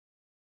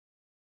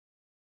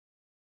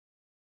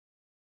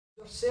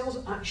Our cells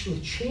actually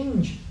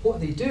change what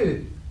they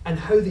do and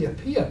how they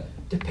appear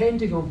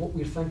depending on what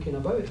we're thinking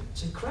about.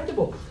 It's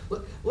incredible.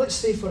 Let's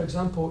say, for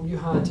example, you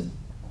had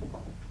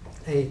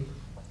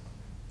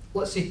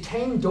let's say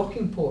 10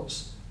 docking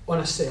ports on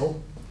a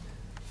cell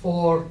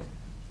for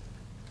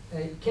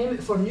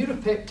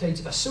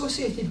neuropeptides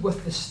associated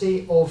with the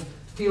state of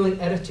feeling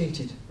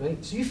irritated,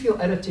 right? So you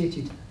feel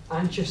irritated,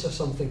 anxious or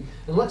something,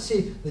 and let's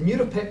say the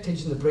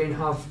neuropeptides in the brain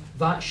have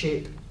that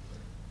shape.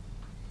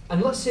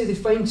 And let's say they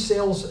find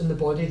cells in the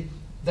body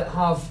that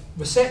have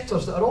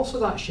receptors that are also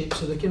that shape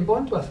so they can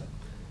bond with.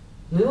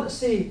 Now let's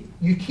say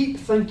you keep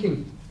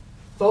thinking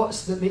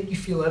thoughts that make you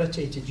feel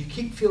irritated, you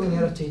keep feeling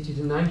irritated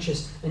and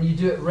anxious, and you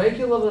do it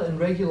regularly and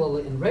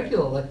regularly and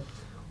regularly.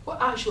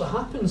 What actually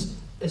happens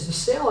is the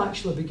cell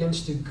actually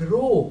begins to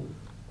grow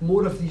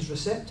more of these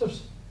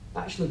receptors. It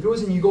actually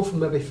grows, and you go from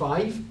maybe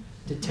 5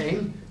 to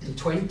 10 to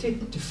 20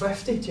 to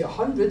 50 to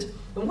 100,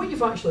 and what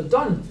you've actually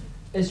done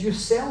is your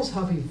cells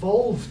have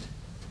evolved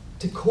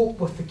to cope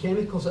with the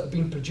chemicals that are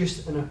being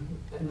produced in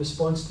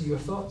response to your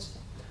thoughts.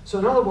 So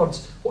in other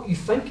words, what you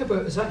think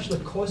about is actually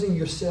causing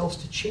your cells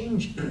to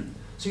change.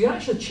 So we're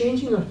actually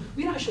changing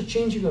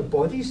our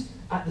bodies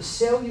at the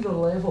cellular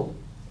level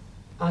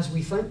as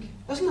we think.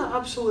 Isn't that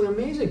absolutely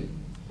amazing?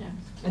 Yeah.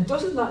 And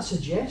doesn't that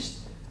suggest,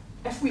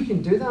 if we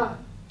can do that,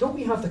 don't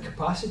we have the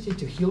capacity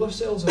to heal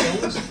ourselves of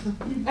illness?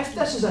 If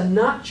this is a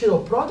natural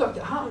product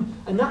that happens,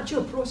 a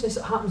natural process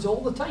that happens all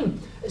the time,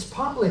 it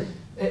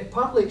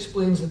partly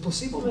explains the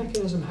placebo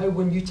mechanism, how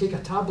when you take a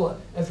tablet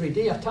every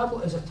day, a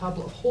tablet is a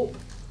tablet of hope.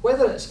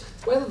 Whether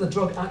the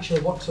drug actually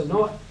works or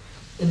not,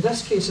 in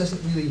this case,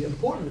 isn't really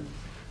important.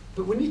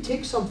 But when you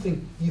take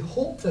something, you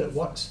hope that it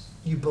works,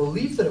 you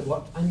believe that it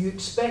worked, and you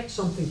expect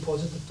something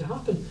positive to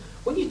happen.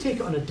 When you take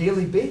it on a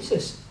daily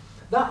basis,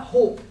 that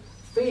hope,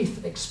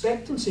 faith,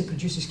 expectancy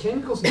produces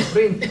chemicals in the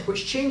brain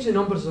which change the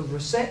numbers of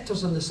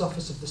receptors on the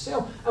surface of the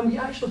cell, and we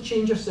actually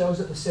change ourselves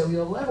at the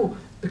cellular level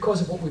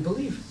because of what we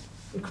believe.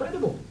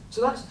 Incredible.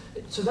 So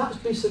that's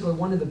basically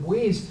one of the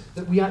ways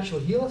that we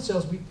actually heal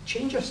ourselves. We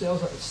change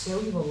ourselves at the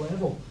cellular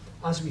level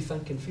as we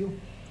think and feel.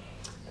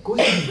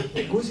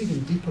 It goes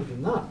even deeper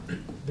than that,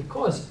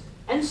 because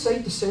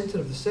inside the centre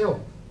of the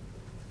cell,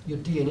 your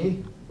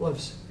DNA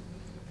lives.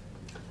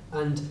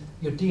 And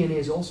your DNA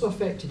is also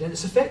affected, and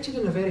it's affected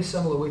in a very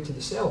similar way to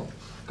the cell.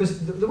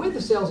 Because the way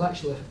the cell is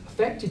actually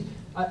affected,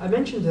 I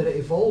mentioned that it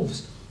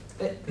evolves.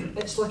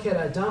 It's like it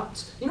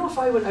adapts. You know, if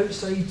I went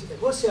outside,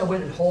 let's say I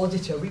went on holiday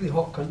to a really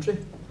hot country,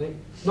 right?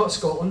 Not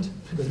Scotland,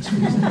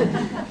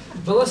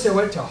 but let's say I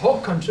went to a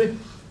hot country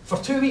for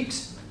 2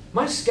 weeks,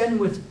 my skin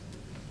would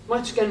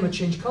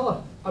change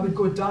colour. I would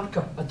go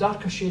darker, a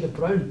darker shade of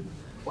brown.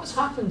 What's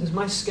happened is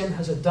my skin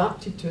has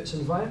adapted to its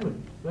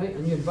environment, right?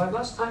 And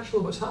that's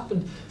actually what's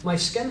happened. My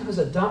skin has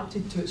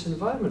adapted to its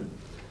environment.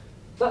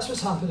 That's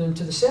what's happening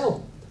to the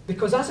cell.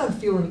 Because as I'm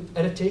feeling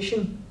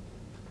irritation,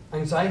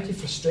 anxiety,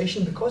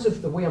 frustration, because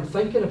of the way I'm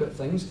thinking about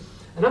things,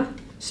 and I'm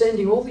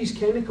sending all these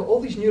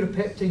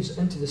neuropeptides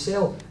into the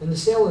cell, and the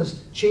cell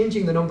is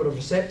changing the number of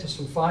receptors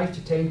from 5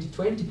 to 10 to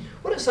 20,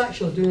 what it's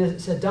actually doing is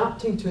it's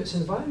adapting to its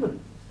environment.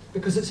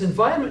 Because its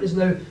environment is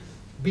now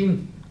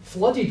being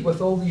flooded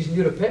with all these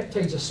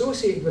neuropeptides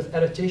associated with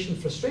irritation,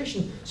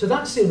 frustration. So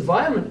that's the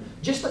environment.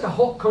 Just like a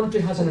hot country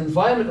has an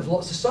environment of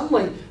lots of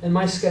sunlight, and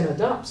my skin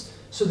adapts.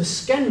 So the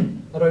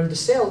skin around the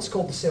cell, it's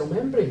called the cell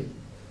membrane,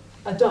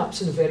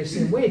 adapts in the very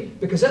same way,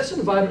 because its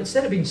environment,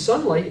 instead of being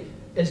sunlight,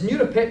 is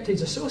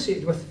neuropeptides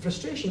associated with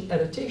frustration,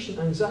 irritation,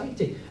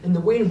 anxiety, and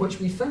the way in which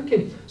we're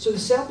thinking. So the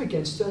cell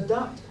begins to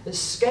adapt. Its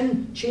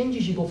skin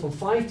changes. You go from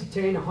 5 to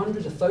 10,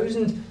 100,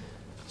 1,000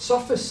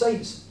 surface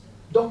sites,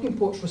 docking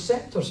ports,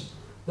 receptors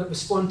that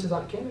respond to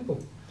that chemical.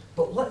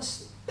 But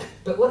let's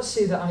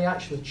say that I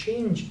actually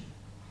change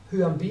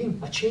who I'm being.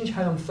 I change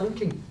how I'm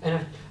thinking,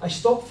 and I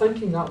stop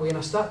thinking that way, and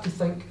I start to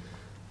think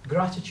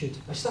gratitude.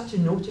 I start to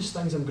notice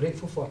things I'm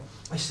grateful for.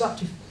 I start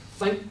to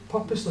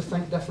purposely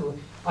think differently.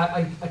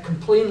 I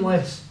complain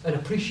less and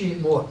appreciate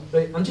more.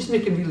 Right? I'm just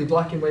making really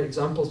black and white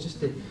examples just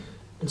to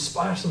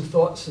inspire some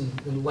thoughts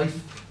and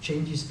life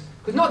changes.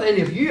 Because not that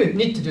any of you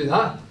need to do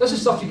that. This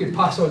is stuff you can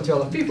pass on to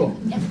other people,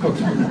 of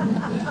course.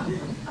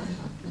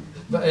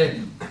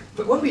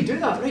 But when we do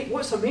that, right,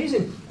 what's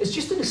amazing is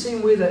just in the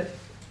same way that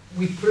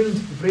we pruned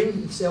the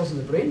brain cells in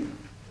the brain,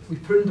 we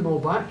pruned them all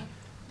back,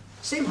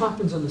 same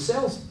happens on the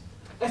cells.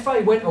 If I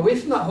went away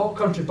from that hot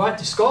country back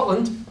to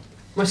Scotland,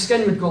 my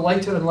skin would go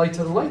lighter and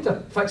lighter and lighter.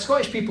 In fact,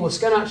 Scottish people, the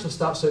skin actually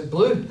starts out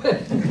blue.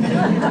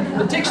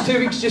 It takes 2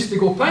 weeks just to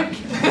go pink,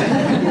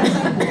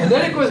 and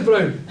then it goes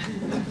brown.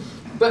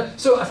 But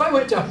so if I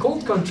went to a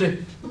cold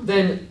country,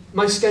 then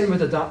my skin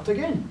would adapt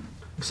again.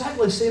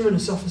 Exactly the same on the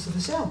surface of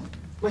the cell.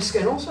 My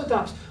skin also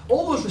adapts.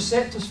 All those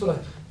receptors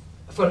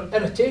for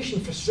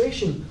irritation,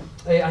 frustration,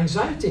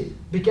 anxiety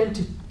begin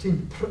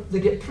they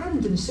get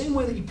pruned in the same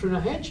way that you prune a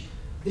hedge.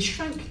 They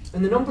shrink,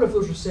 and the number of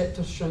those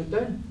receptors shrink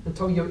down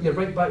until you're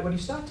right back where you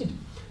started.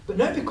 But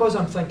now, because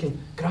I'm thinking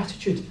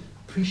gratitude,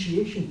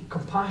 appreciation,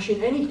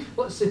 compassion, any,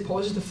 let's say,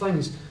 positive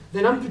things,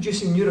 then I'm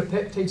producing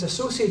neuropeptides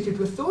associated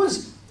with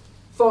those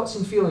thoughts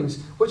and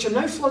feelings, which are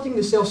now flooding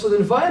the cell. So the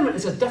environment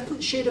is a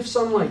different shade of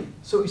sunlight,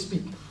 so to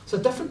speak. It's a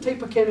different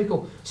type of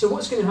chemical. So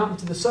what's going to happen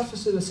to the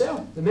surface of the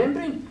cell, the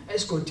membrane?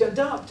 It's going to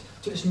adapt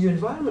to its new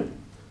environment,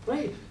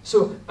 right?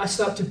 So I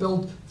start to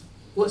build,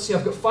 let's say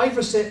I've got 5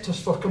 receptors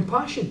for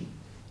compassion,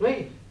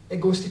 right? It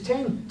goes to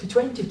 10, to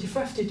 20, to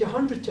 50, to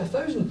 100, to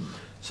 1,000.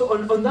 So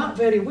on that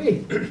very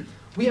way,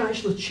 we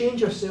actually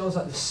change our cells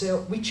at the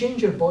cell, we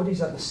change our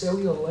bodies at the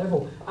cellular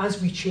level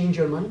as we change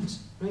our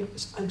minds, right?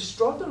 It's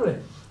extraordinary.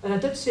 And I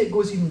did say it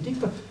goes even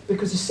deeper,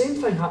 because the same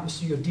thing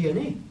happens to your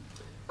DNA.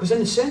 Because in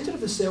the centre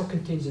of the cell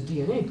contains the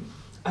DNA,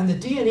 and the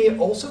DNA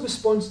also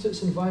responds to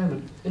its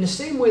environment. In the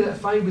same way that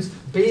if I was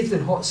bathed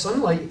in hot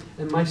sunlight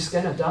and my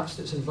skin adapts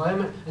to its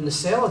environment, and the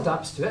cell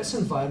adapts to its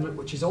environment,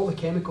 which is all the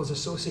chemicals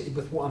associated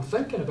with what I'm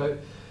thinking about,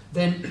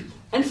 then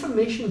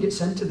information gets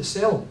into the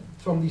cell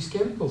from these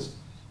chemicals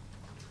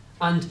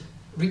and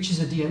reaches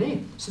the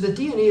DNA. So the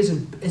DNA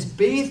is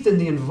bathed in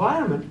the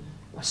environment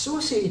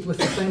associated with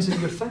the things that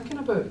you're thinking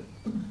about.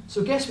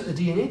 So guess what the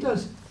DNA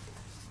does?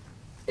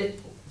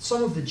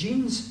 Some of the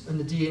genes in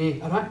the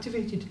DNA are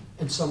activated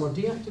and some are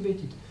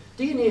deactivated.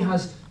 DNA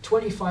has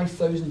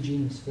 25,000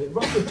 genes, right?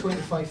 Roughly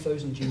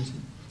 25,000 genes.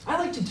 I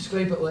like to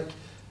describe it like,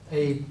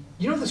 you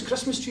know those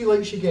Christmas tree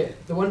lights you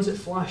get? The ones that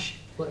flash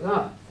like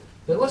that?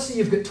 But let's say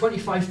you've got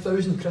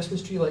 25,000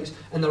 Christmas tree lights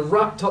and they're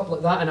wrapped up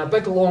like that in a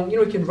big long, you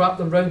know, you can wrap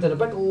them round in a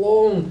big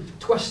long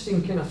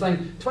twisting kind of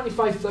thing,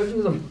 25,000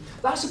 of them.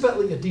 That's a bit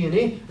like your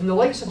DNA, and the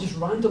lights are just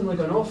randomly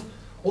going off.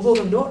 Although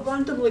they're not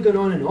randomly going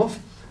on and off,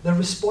 they're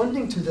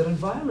responding to their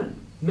environment.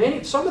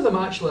 Some of them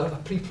actually are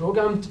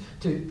pre-programmed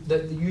to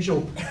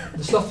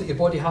the stuff that your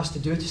body has to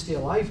do to stay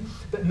alive.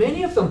 But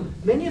many of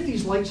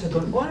these lights are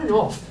going on and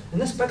off,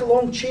 and this big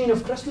long chain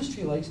of Christmas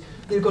tree lights,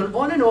 they're going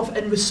on and off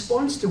in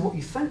response to what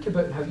you think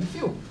about and how you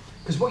feel.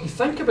 Because what you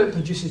think about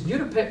produces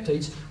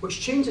neuropeptides,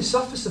 which change the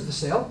surface of the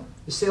cell.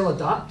 The cell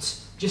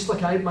adapts, just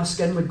like my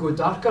skin would go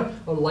darker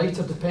or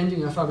lighter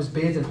depending if I was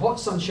bathed in hot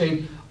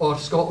sunshine or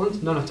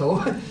Scotland, none at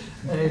all.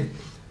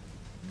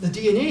 The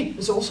DNA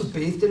is also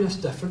bathed in a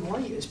different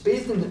light. It's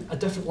bathed in a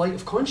different light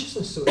of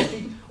consciousness, so to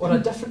speak, or a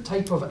different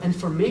type of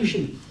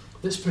information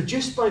that's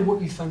produced by what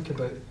you think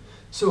about.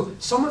 So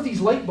some of these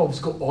light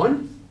bulbs go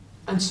on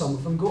and some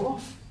of them go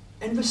off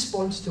in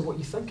response to what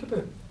you think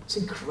about. It's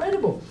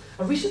incredible.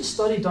 A recent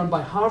study done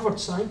by Harvard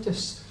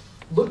scientists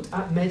looked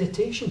at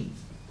meditation,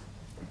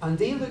 and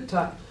they looked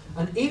at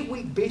an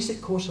 8-week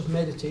basic course of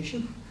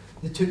meditation.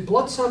 They took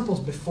blood samples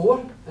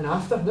before and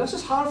after. This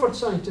is Harvard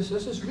scientists,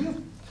 this is real.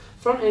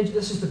 Front end,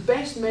 this is the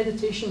best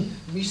meditation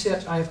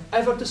research I have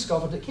ever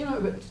discovered. It came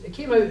out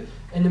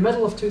in the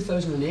middle of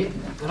 2008,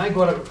 and I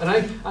got it, and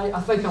I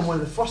think I'm one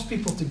of the first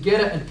people to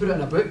get it and put it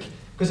in a book,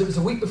 because it was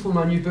a week before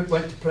my new book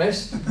went to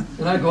press,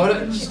 and I got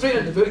it straight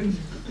into the book.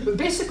 But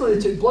basically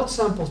they took blood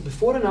samples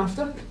before and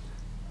after,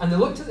 and they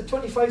looked at the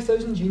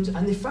 25,000 genes,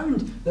 and they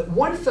found that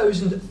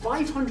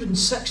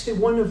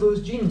 1,561 of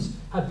those genes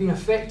had been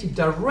affected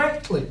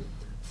directly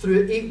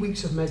through 8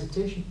 weeks of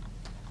meditation.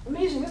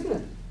 Amazing, isn't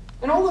it?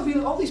 And all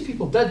these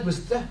people did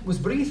was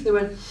breathe. They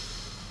went,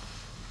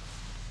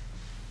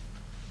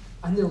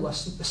 and they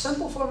listen. The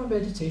simple form of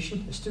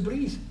meditation is to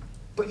breathe,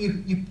 but you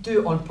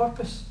do it on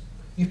purpose.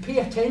 You pay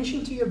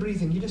attention to your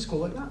breathing. You just go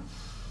like that,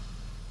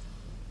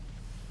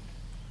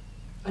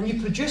 and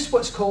you produce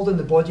what's called in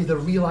the body the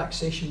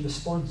relaxation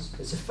response.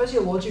 It's a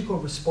physiological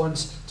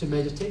response to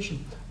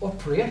meditation or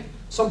prayer.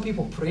 Some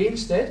people pray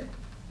instead,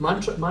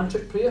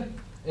 mantric prayer.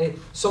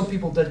 Some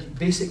people did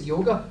basic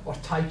yoga or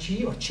Tai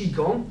Chi or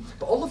Qigong,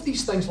 but all of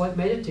these things, like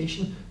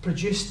meditation,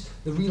 produced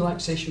the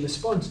relaxation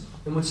response.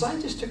 And when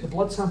scientists took the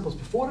blood samples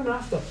before and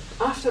after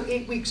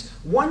 8 weeks,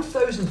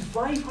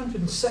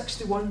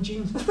 1,561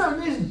 genes. Isn't that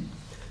amazing?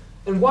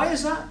 And why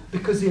is that?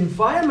 Because the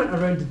environment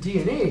around the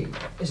DNA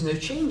is now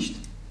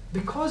changed.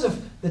 Because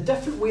of the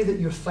different way that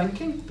you're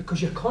thinking,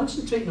 because you're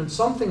concentrating on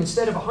something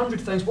instead of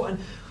 100 things.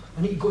 I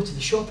need to go to the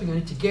shopping, I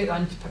need to get that, I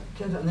need to pick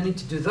it, and I need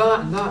to do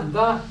that and that and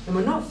that. And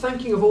we're not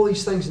thinking of all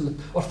these things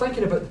or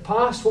thinking about the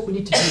past, what we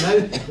need to do now,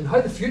 and how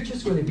the future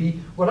is going to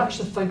be. We're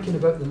actually thinking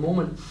about the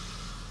moment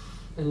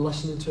and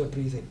listening to our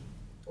breathing.